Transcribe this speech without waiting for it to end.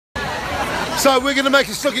So we're going to make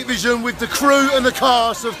a Socket Vision with the crew and the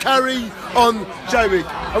cast of Carry On Jaywick.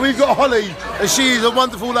 And we've got Holly, and she is a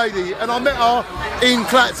wonderful lady. And I met her in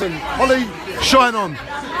Clacton. Holly, shine on.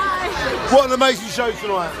 What an amazing show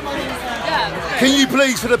tonight. Yeah. Can you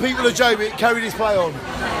please, for the people of Jaywick, carry this play on?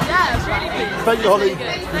 Yeah, it's really good. Thank you, Holly.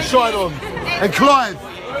 And shine on. And Clive.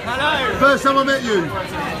 Hello. First time I met you.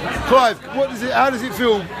 Clive, how does it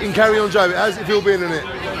feel in Carry On Jaywick? How does it feel being in it?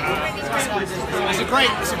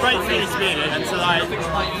 It's a great feeling to be in it and to like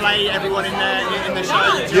play everyone in the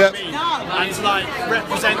show. Do you know what I mean? And to like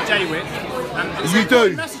represent Jaywick. And there's You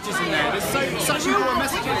do. messages in there. There's such important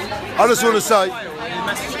messages. I just want to say,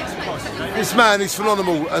 Messages across, you know? this man is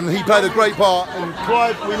phenomenal and he played a great part. And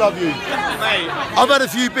Clive, we love you. Mate, I've had a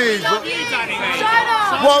few beers. But Danny,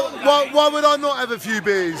 mate. why would I not have a few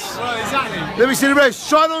beers? Well, exactly. Let me see the rest.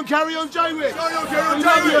 Shine on, Carry On Jaywick. Carry on, Carry On We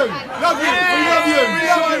love you. Jaywick. Love you. We love you.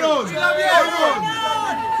 Shine on. Shine on.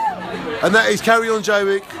 And that is Carry On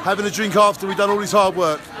Jaywick, having a drink after we've done all this hard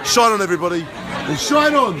work. Shine on, everybody. And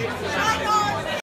shine on.